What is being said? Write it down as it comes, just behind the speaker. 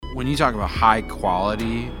when you talk about high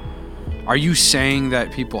quality, are you saying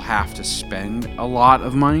that people have to spend a lot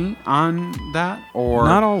of money on that? Or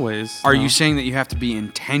not always. Are you saying that you have to be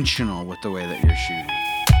intentional with the way that you're shooting?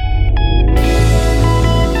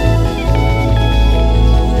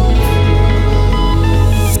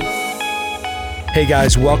 Hey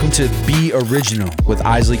guys, welcome to Be Original with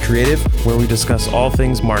Isley Creative, where we discuss all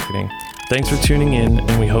things marketing. Thanks for tuning in,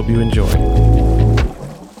 and we hope you enjoy.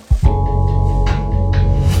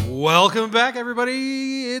 Welcome back,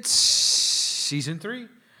 everybody. It's season 3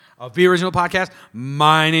 of Be Original Podcast.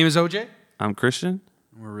 My name is OJ. I'm Christian.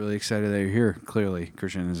 We're really excited that you're here. Clearly,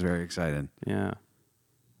 Christian is very excited. Yeah.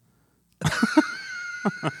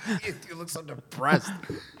 You look so depressed.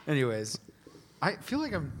 Anyways, I feel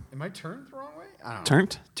like am I turned the wrong way? I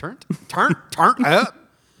don't know. Turned up.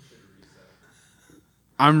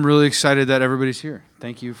 I'm really excited that everybody's here.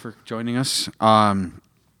 Thank you for joining us.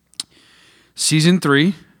 Season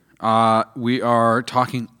 3, we are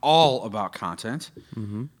talking all about content.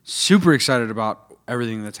 Mm-hmm. Super excited about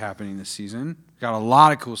everything that's happening this season. Got a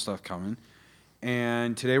lot of cool stuff coming.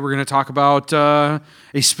 And today we're going to talk about a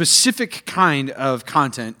specific kind of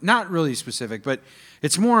content. Not really specific, but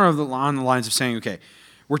it's more of on the lines of saying, okay,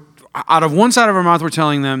 we're out of one side of our mouth, we're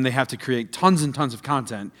telling them they have to create tons and tons of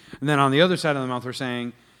content. And then on the other side of the mouth, we're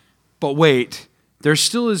saying, but wait, there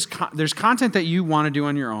still is there's content that you want to do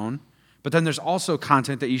on your own, but then there's also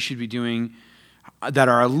content that you should be doing that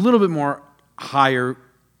are a little bit more higher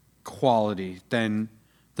quality than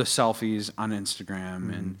the selfies on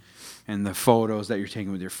Instagram and the photos that you're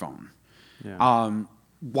taking with your phone. Yeah.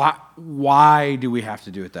 Why do we have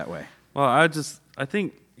to do it that way? Well, I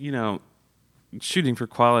think, shooting for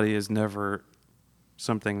quality is never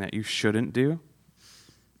something that you shouldn't do.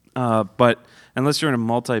 But unless you're in a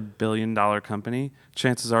multi-billion-dollar company,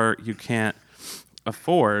 chances are you can't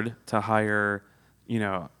afford to hire,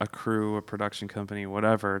 a crew, a production company,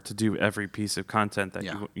 whatever, to do every piece of content that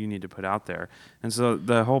you need to put out there. And so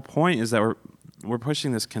the whole point is that we're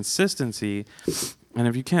pushing this consistency, and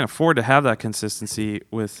if you can't afford to have that consistency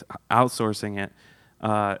with outsourcing it,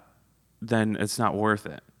 then it's not worth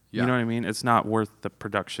it. Yeah. You know what I mean? It's not worth the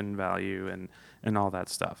production value and all that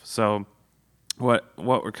stuff. So what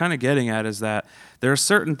we're kind of getting at is that there are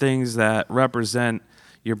certain things that represent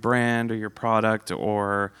your brand or your product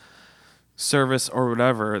or service or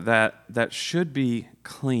whatever that should be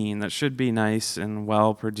clean, that should be nice and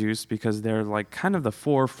well produced, because they're like kind of the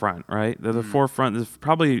forefront, right? They're the forefront. This is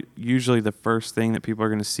probably usually the first thing that people are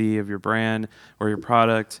going to see of your brand or your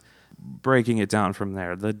product, breaking it down from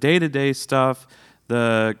there. The day-to-day stuff,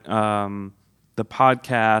 the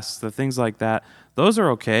podcasts, the things like that, those are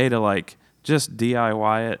okay to like just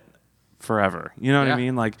DIY it forever. You know what I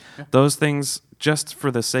mean? Like those things, just for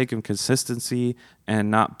the sake of consistency and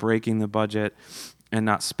not breaking the budget and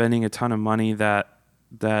not spending a ton of money that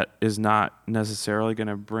is not necessarily going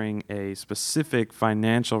to bring a specific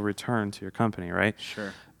financial return to your company, right?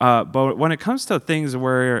 Sure. But when it comes to things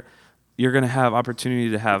where you're going to have opportunity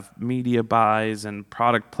to have media buys and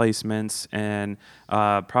product placements and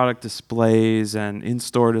product displays and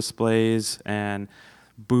in-store displays and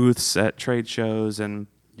booths at trade shows and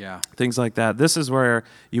things like that. This is where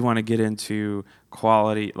you want to get into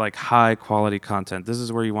quality, like high quality content. This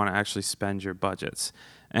is where you want to actually spend your budgets.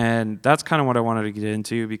 And that's kind of what I wanted to get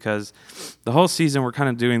into, because the whole season we're kind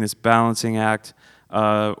of doing this balancing act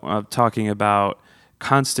of talking about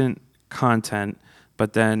constant content,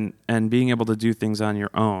 but then and being able to do things on your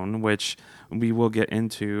own, which we will get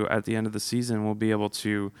into at the end of the season. We'll be able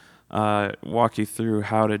to walk you through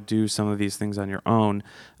how to do some of these things on your own.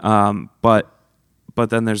 But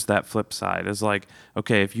then there's that flip side. Is like,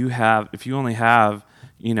 okay, if you only have,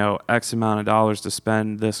 X amount of dollars to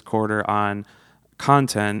spend this quarter on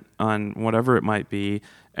content, on whatever it might be,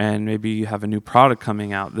 and maybe you have a new product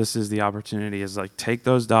coming out, this is the opportunity, is like take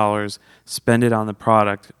those dollars, spend it on the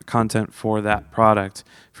product, content for that product,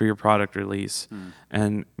 for your product release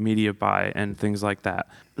and media buy and things like that.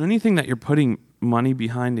 Anything that you're putting money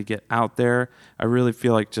behind to get out there, I really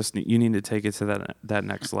feel like just you need to take it to that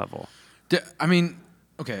next level. I mean,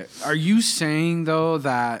 okay, are you saying though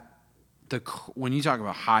that when you talk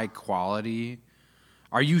about high quality,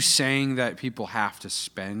 are you saying that people have to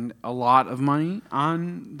spend a lot of money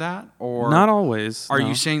on that? Or not always. Are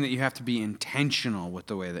you saying that you have to be intentional with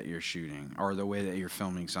the way that you're shooting or the way that you're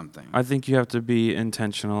filming something? I think you have to be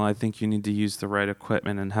intentional. I think you need to use the right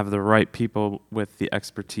equipment and have the right people with the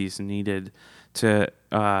expertise needed to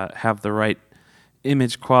have the right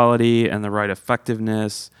image quality and the right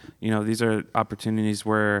effectiveness. These are opportunities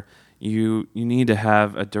where you need to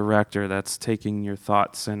have a director that's taking your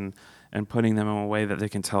thoughts and putting them in a way that they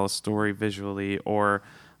can tell a story visually, or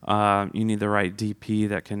You need the right DP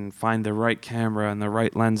that can find the right camera and the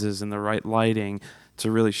right lenses and the right lighting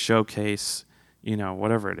to really showcase,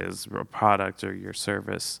 whatever it is, a product or your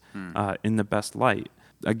service in the best light.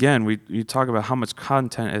 Again, you talk about how much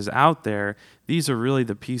content is out there. These are really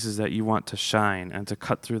the pieces that you want to shine and to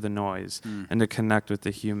cut through the noise and to connect with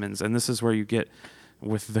the humans. And this is where you get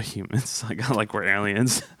with the humans, like we're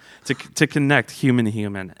aliens, to connect human to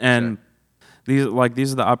human. And these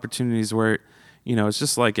are the opportunities where, it's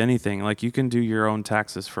just like anything. Like you can do your own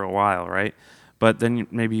taxes for a while, right? But then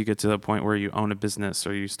maybe you get to the point where you own a business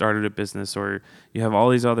or you started a business or you have all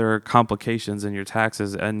these other complications in your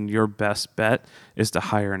taxes, and your best bet is to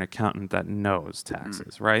hire an accountant that knows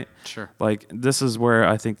taxes, right? Sure. Like this is where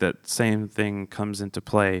I think that same thing comes into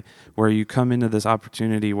play, where you come into this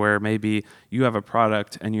opportunity where maybe you have a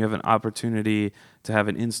product and you have an opportunity to have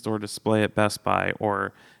an in-store display at Best Buy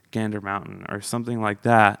or Gander Mountain or something like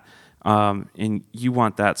that. And you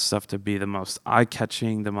want that stuff to be the most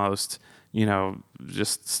eye-catching, the most,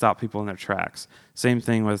 just stop people in their tracks. Same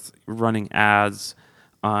thing with running ads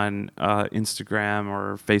on Instagram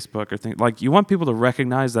or Facebook or things. Like you want people to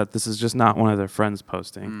recognize that this is just not one of their friends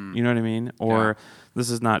posting. You know what I mean? Or this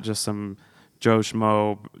is not just some Joe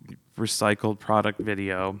Schmo recycled product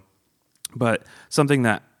video, but something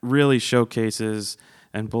that really showcases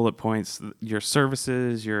and bullet points your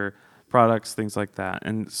services, your products, things like that.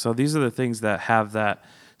 And so these are the things that have that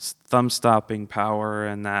thumb-stopping power,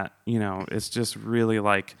 and that, it's just really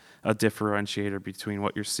like a differentiator between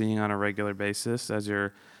what you're seeing on a regular basis as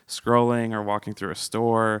you're scrolling or walking through a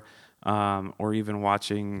store, or even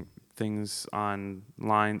watching things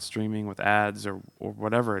online, streaming with ads or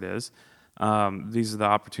whatever it is. These are the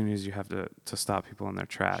opportunities you have to stop people in their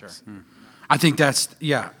tracks. Sure. I think that's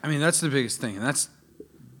the biggest thing.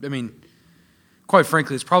 And quite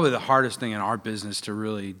frankly, it's probably the hardest thing in our business to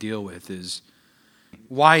really deal with is,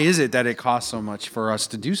 why is it that it costs so much for us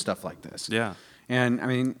to do stuff like this? Yeah.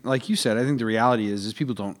 And like you said, I think the reality is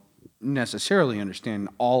people don't necessarily understand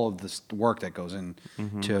all of this work that goes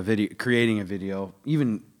into a video, creating a video,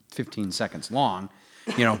 even 15 seconds long,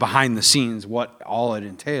 behind the scenes, what all it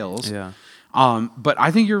entails. Yeah. But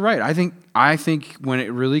I think you're right. I think when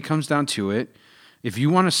it really comes down to it, if you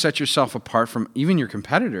want to set yourself apart from even your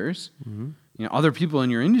competitors, other people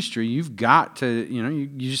in your industry, you've got to,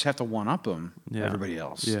 you just have to one-up them, everybody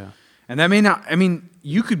else. Yeah. And that may not,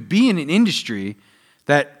 you could be in an industry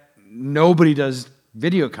that nobody does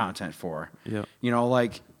video content for. Yeah.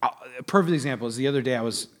 Like a perfect example is the other day I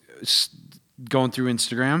was going through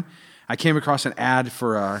Instagram. I came across an ad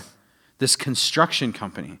for this construction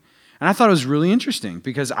company. And I thought it was really interesting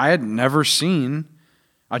because I had never seen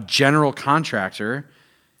a general contractor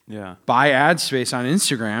buy ad space on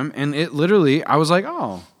Instagram. And it literally, I was like,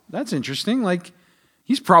 oh, that's interesting. Like,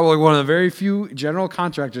 he's probably one of the very few general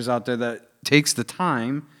contractors out there that takes the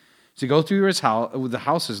time to go through his house, with the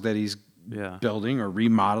houses that he's building or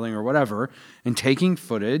remodeling or whatever, and taking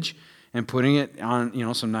footage and putting it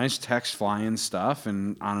on, some nice text flying stuff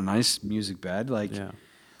and on a nice music bed. Like,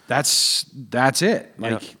 that's it.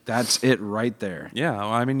 Like, that's it right there. Yeah.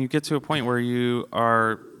 Well, you get to a point where you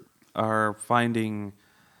are finding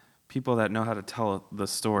people that know how to tell the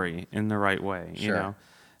story in the right way,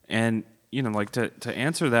 and like to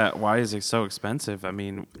answer that, why is it so expensive?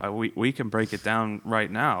 We can break it down right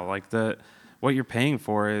now. Like what you're paying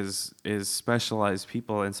for is specialized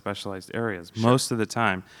people in specialized areas most of the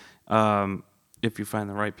time. If you find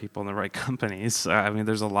the right people in the right companies,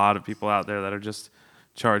 there's a lot of people out there that are just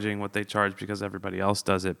charging what they charge because everybody else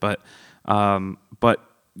does it. But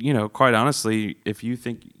quite honestly, if you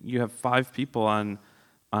think you have 5 people on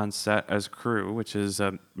set as crew, which is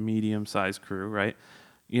a medium-sized crew, right?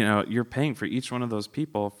 You're paying for each one of those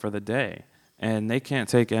people for the day, and they can't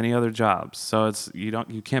take any other jobs. So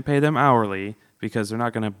you can't pay them hourly because they're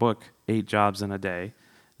not going to book 8 jobs in a day.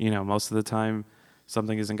 Most of the time,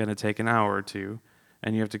 something isn't going to take an hour or two,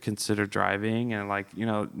 and you have to consider driving, and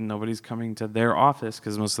nobody's coming to their office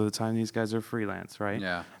because most of the time these guys are freelance, right?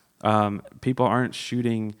 Yeah. People aren't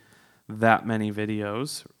shooting that many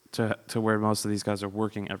videos to where most of these guys are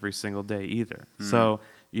working every single day either. So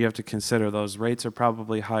you have to consider those rates are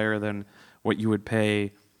probably higher than what you would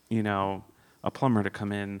pay, a plumber to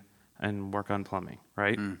come in and work on plumbing,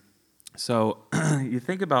 right? So you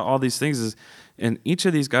think about all these things, and each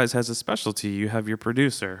of these guys has a specialty. You have your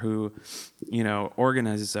producer who,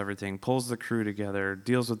 organizes everything, pulls the crew together,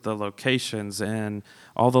 deals with the locations and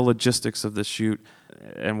all the logistics of the shoot,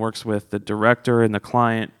 and works with the director and the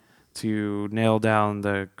client to nail down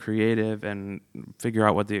the creative and figure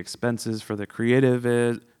out what the expenses for the creative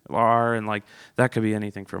are. And that could be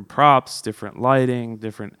anything from props, different lighting,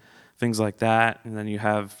 different things like that. And then you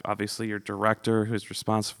have obviously your director who's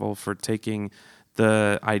responsible for taking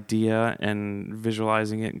the idea and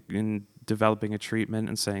visualizing it and developing a treatment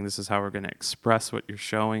and saying this is how we're going to express what you're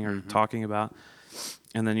showing or talking about.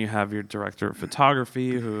 And then you have your director of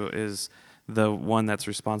photography, who is the one that's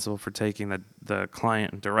responsible for taking the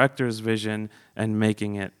client and director's vision and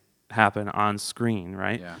making it happen on screen,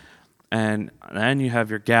 right? Yeah. And then you have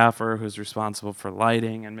your gaffer, who's responsible for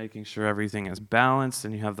lighting and making sure everything is balanced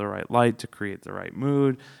and you have the right light to create the right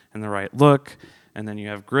mood and the right look. And then you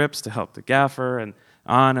have grips to help the gaffer, and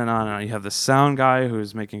on and on and on. You have the sound guy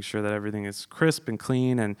who's making sure that everything is crisp and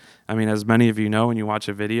clean. And I mean, as many of you know, when you watch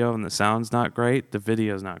a video and the sound's not great, the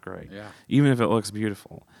video's not great, even if it looks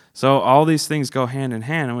beautiful. So all these things go hand in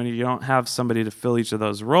hand. And when you don't have somebody to fill each of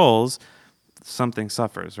those roles, something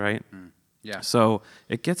suffers, right? Yeah. So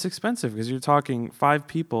it gets expensive because you're talking 5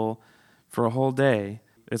 people for a whole day.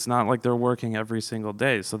 It's not like they're working every single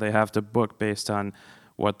day. So they have to book based on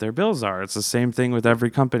what their bills are. It's the same thing with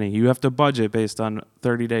every company. You have to budget based on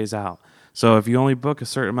 30 days out. So if you only book a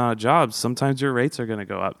certain amount of jobs, sometimes your rates are going to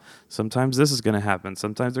go up. Sometimes this is going to happen.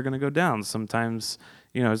 Sometimes they're going to go down. Sometimes,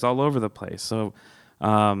 it's all over the place. So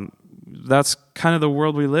that's kind of the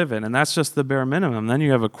world we live in, and that's just the bare minimum. Then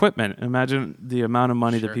you have equipment. Imagine the amount of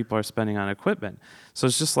money that people are spending on equipment. So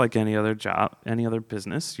it's just like any other job, any other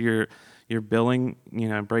business. You're billing,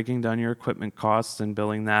 breaking down your equipment costs and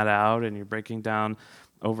billing that out, and you're breaking down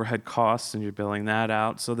overhead costs and you're billing that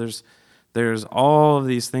out. So there's all of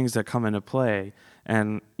these things that come into play,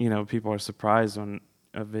 and people are surprised when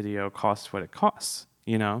a video costs what it costs.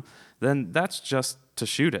 Then that's just to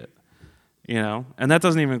shoot it. And that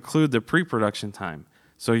doesn't even include the pre-production time.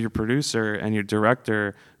 So your producer and your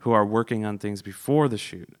director who are working on things before the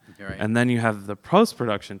shoot. Right. And then you have the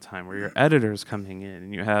post-production time where your editor's coming in,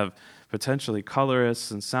 and you have potentially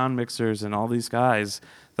colorists and sound mixers and all these guys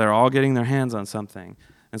that are all getting their hands on something.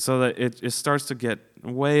 And so that it starts to get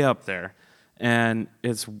way up there. And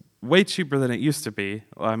it's way cheaper than it used to be.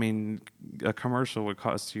 I mean, a commercial would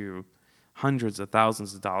cost you hundreds of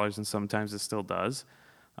thousands of dollars, and sometimes it still does.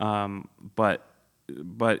 But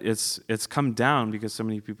it's come down because so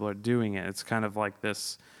many people are doing it. It's kind of like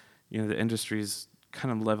this, the industry's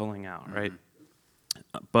kind of leveling out, right?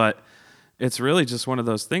 But it's really just one of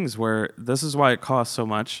those things where this is why it costs so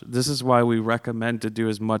much. This is why we recommend to do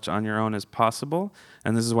as much on your own as possible.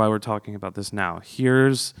 And this is why we're talking about this now.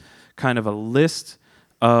 Here's kind of a list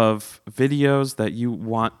of videos that you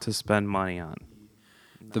want to spend money on.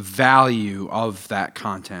 The value of that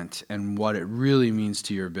content and what it really means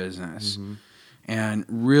to your business, and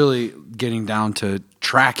really getting down to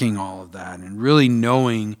tracking all of that and really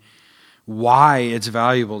knowing why it's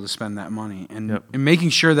valuable to spend that money, and making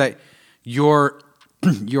sure that you're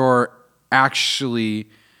actually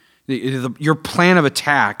your plan of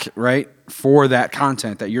attack, right, for that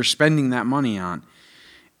content that you're spending that money on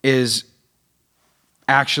is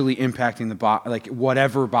actually impacting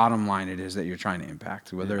whatever bottom line it is that you're trying to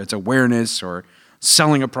impact, whether it's awareness or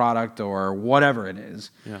selling a product or whatever it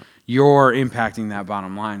is. You're impacting that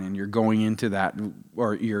bottom line, and you're going into that,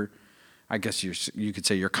 or you could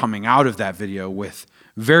say you're coming out of that video with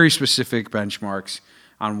very specific benchmarks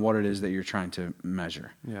on what it is that you're trying to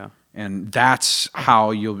measure. And that's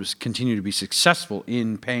how you'll continue to be successful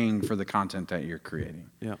in paying for the content that you're creating.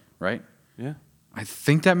 Right? I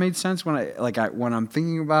think that made sense when I'm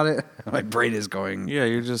thinking about it. My brain is going. Yeah,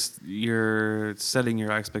 you're setting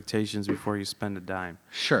your expectations before you spend a dime.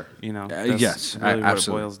 Sure. That's yes, really what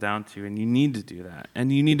absolutely. it boils down to, and you need to do that,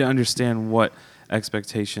 and you need to understand what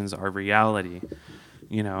expectations are reality.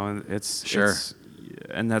 And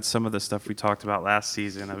and that's some of the stuff we talked about last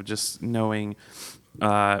season of just knowing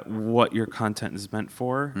what your content is meant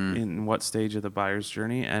for, in what stage of the buyer's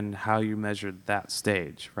journey, and how you measure that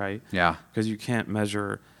stage, right? Yeah. Because you can't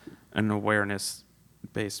measure an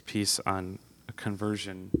awareness-based piece on a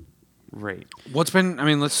conversion rate.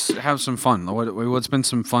 Let's have some fun. What's been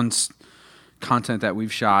some fun content that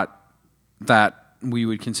we've shot that we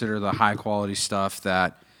would consider the high-quality stuff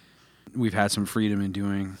that we've had some freedom in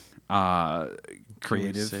doing, creative?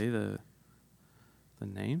 Can we say the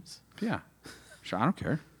names? Yeah. Sure, I don't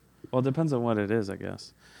care. Well, it depends on what it is, I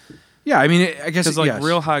guess. Yeah, I guess Because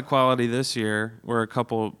real high quality this year were a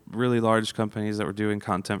couple really large companies that were doing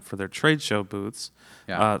content for their trade show booths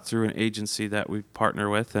through an agency that we partner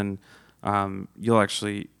with, and you'll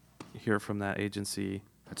actually hear from that agency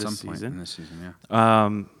at this some point in this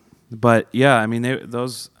season. But yeah,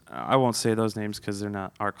 those I won't say those names because they're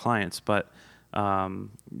not our clients, but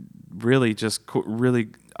really just really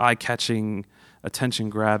eye-catching,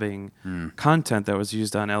 attention-grabbing content that was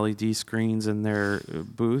used on LED screens in their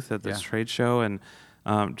booth at this trade show, and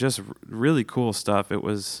Just really cool stuff. It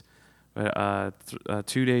was a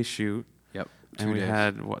 2-day shoot. Yep. And we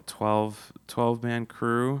had 12-man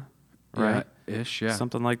crew, right? Yeah, ish, yeah.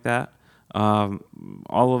 Something like that. All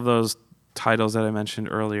of those titles that I mentioned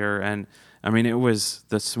earlier, and I mean, it was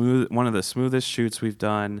one of the smoothest shoots we've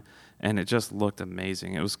done, and it just looked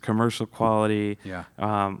amazing. It was commercial quality. Yeah.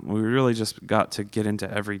 We really just got to get into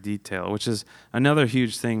every detail, which is another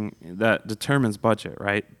huge thing that determines budget,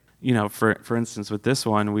 right? You know, for instance, with this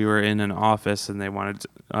one, we were in an office, and they wanted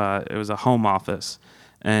it was a home office,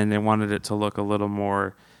 and they wanted it to look a little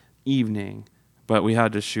more evening, but we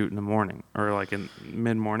had to shoot in the morning or like in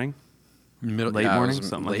mid-morning. Late morning,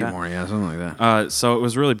 something like that. Late morning, yeah, something like that. So it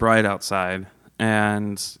was really bright outside,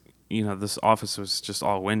 and you know, this office was just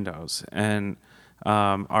all windows, and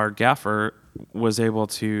our gaffer was able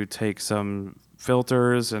to take some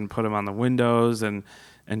filters and put them on the windows, and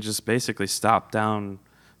just basically stop down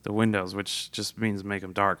the windows, which just means make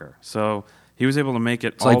them darker. So he was able to make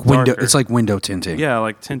it all darker. It's like window tinting. Yeah,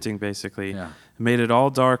 like tinting basically. Yeah. Made it all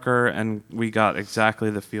darker, and we got exactly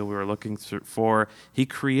the feel we were looking for. He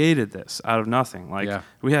created this out of nothing. Like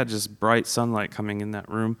we had just bright sunlight coming in that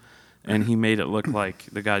room, and he made it look like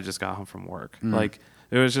the guy just got home from work. Like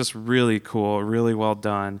it was just really cool, really well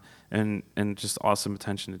done, and just awesome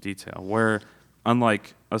attention to detail. Where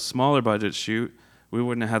unlike a smaller budget shoot, we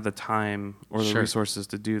wouldn't have had the time or the resources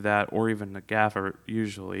to do that, or even the gaffer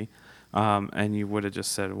usually, and you would have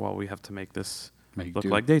just said, well, we have to make this look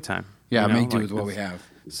like daytime. Yeah, you know, make do like with what we have.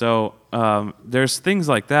 So there's things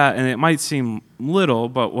like that, and it might seem little,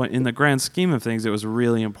 but in the grand scheme of things, it was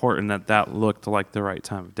really important that looked like the right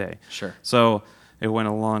time of day. Sure. So it went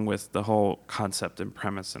along with the whole concept and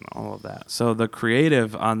premise and all of that. So the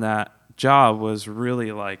creative on that job was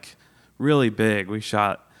really big. We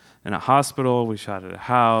shot in a hospital. We shot at a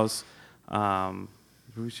house.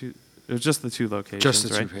 It was just the 2 locations, Just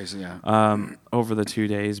the right? 2 places, yeah. Over the 2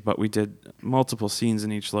 days, but we did multiple scenes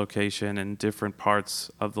in each location and different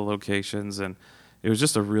parts of the locations, and it was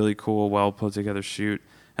just a really cool, well put together shoot,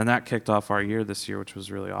 and that kicked off our year this year, which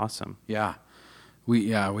was really awesome. Yeah. We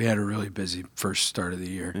had a really busy first start of the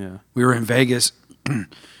year. Yeah. We were in Vegas.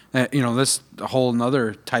 This a whole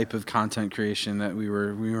another type of content creation that we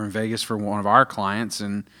were in Vegas for one of our clients,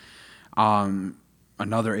 and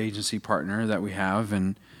another agency partner that we have,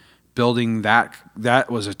 and building that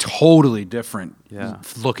was a totally different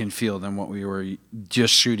look and feel than what we were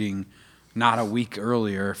just shooting not a week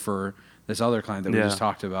earlier for this other client that we just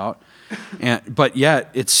talked about. But yet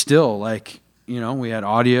it's still like, we had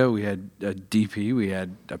audio, we had a DP, we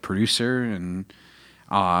had a producer, and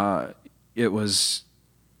it was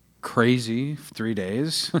crazy 3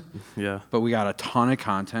 days. Yeah. But we got a ton of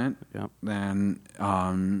content. Yep.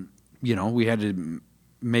 And we had to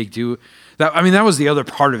make do. That was the other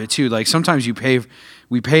part of it too. Like sometimes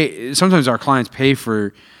sometimes our clients pay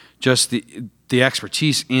for just the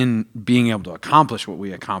expertise in being able to accomplish what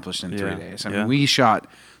we accomplished in 3 days. I mean, we shot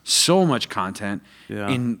so much content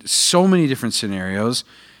in so many different scenarios,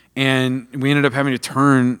 and we ended up having to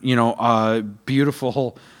turn, a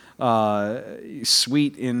beautiful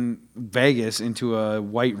suite in Vegas into a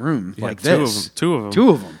white room like this. Two of them. Two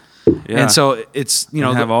of them. Yeah. And so it's,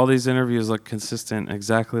 have all these interviews look consistent,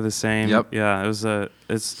 exactly the same. Yep. Yeah,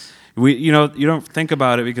 you don't think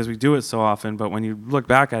about it because we do it so often, but when you look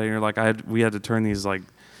back at it, you're like, we had to turn these like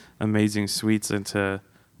amazing suites into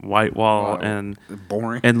white wall and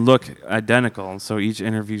boring and look identical. So each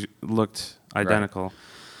interview looked identical,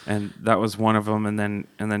 and that was one of them. And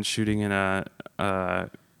then shooting in a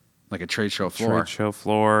like a trade show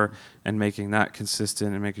floor, and making that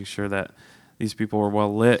consistent and making sure that these people were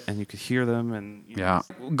well lit and you could hear them. And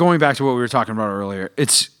going back to what we were talking about earlier,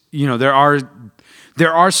 it's there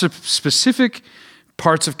are specific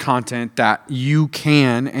parts of content that you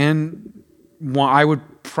can and I would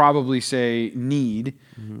probably say need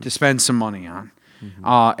to spend some money on,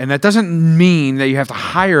 and that doesn't mean that you have to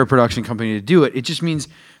hire a production company to do it. It just means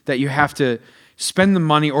that you have to spend the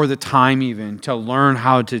money or the time even to learn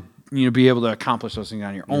how to be able to accomplish those things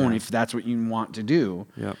on your own if that's what you want to do.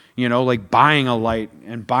 Yep. Like buying a light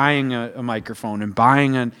and buying a microphone and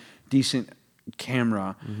buying a decent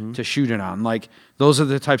camera to shoot it on. Like those are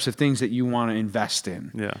the types of things that you want to invest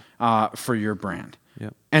in for your brand.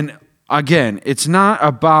 Yep. And again, it's not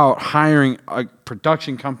about hiring a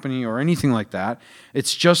production company or anything like that.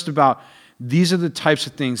 It's just about these are the types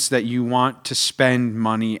of things that you want to spend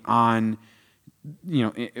money on,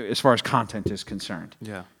 as far as content is concerned.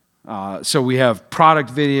 Yeah. So we have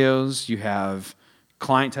product videos. You have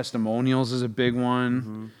client testimonials is a big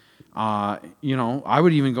one. I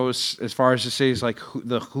would even go as far as to say it's like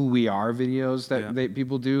who we are videos that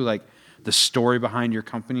people do. Like the story behind your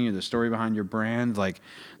company or the story behind your brand. Like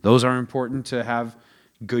those are important to have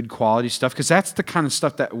good quality stuff, because that's the kind of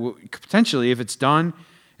stuff that potentially, if it's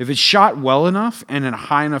shot well enough and in a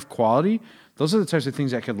high enough quality, those are the types of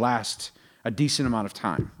things that could last a decent amount of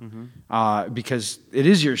time. Because it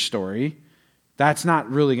is your story. That's not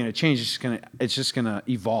really going to change. It's just going to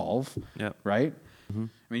evolve. Yep. Right. I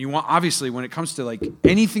mean, you want, obviously, when it comes to like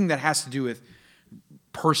anything that has to do with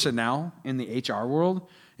personnel in the HR world,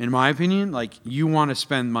 in my opinion, like you want to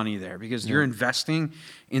spend money there because you're investing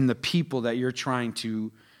in the people that you're trying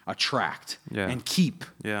to attract and keep.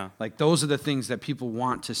 Yeah. Like those are the things that people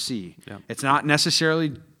want to see. Yeah. It's not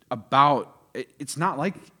necessarily it's not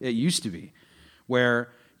like it used to be where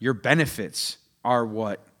your benefits are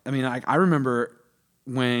what, I mean, I remember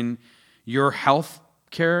when your health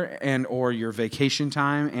care and or your vacation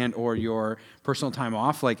time and or your personal time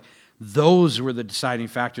off, like those were the deciding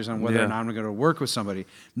factors on whether or not I'm going to go to work with somebody.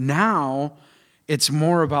 Now it's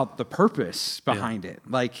more about the purpose behind it.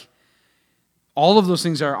 Like all of those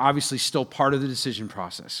things are obviously still part of the decision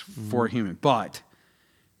process for a human, but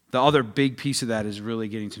the other big piece of that is really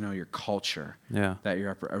getting to know your culture that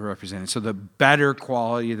you're representing. So the better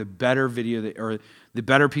quality, the better video or the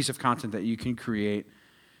better piece of content that you can create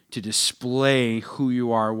to display who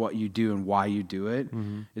you are, what you do, and why you do it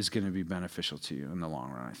is going to be beneficial to you in the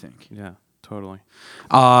long run, I think. Yeah, totally.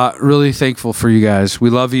 Really thankful for you guys. We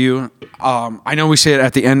love you. I know we say it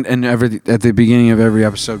at the end and at the beginning of every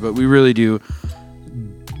episode, but we really do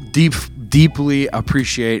deeply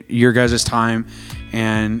appreciate your guys' time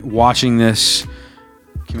and watching this.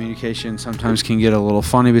 Communication sometimes can get a little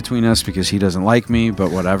funny between us because he doesn't like me,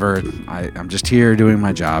 but whatever. I'm just here doing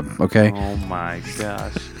my job, okay? Oh my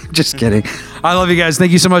gosh. Just kidding. I love you guys.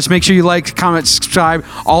 Thank you so much. Make sure you like, comment, subscribe,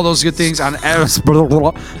 all those good things on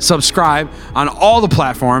subscribe on all the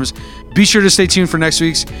platforms. Be sure to stay tuned for next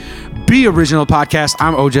week's Be Original podcast.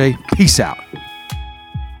 I'm OJ. Peace out.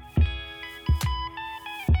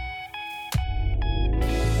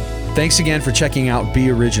 Thanks again for checking out Be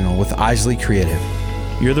Original with Isley Creative.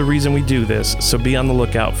 You're the reason we do this, so be on the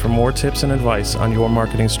lookout for more tips and advice on your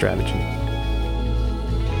marketing strategy.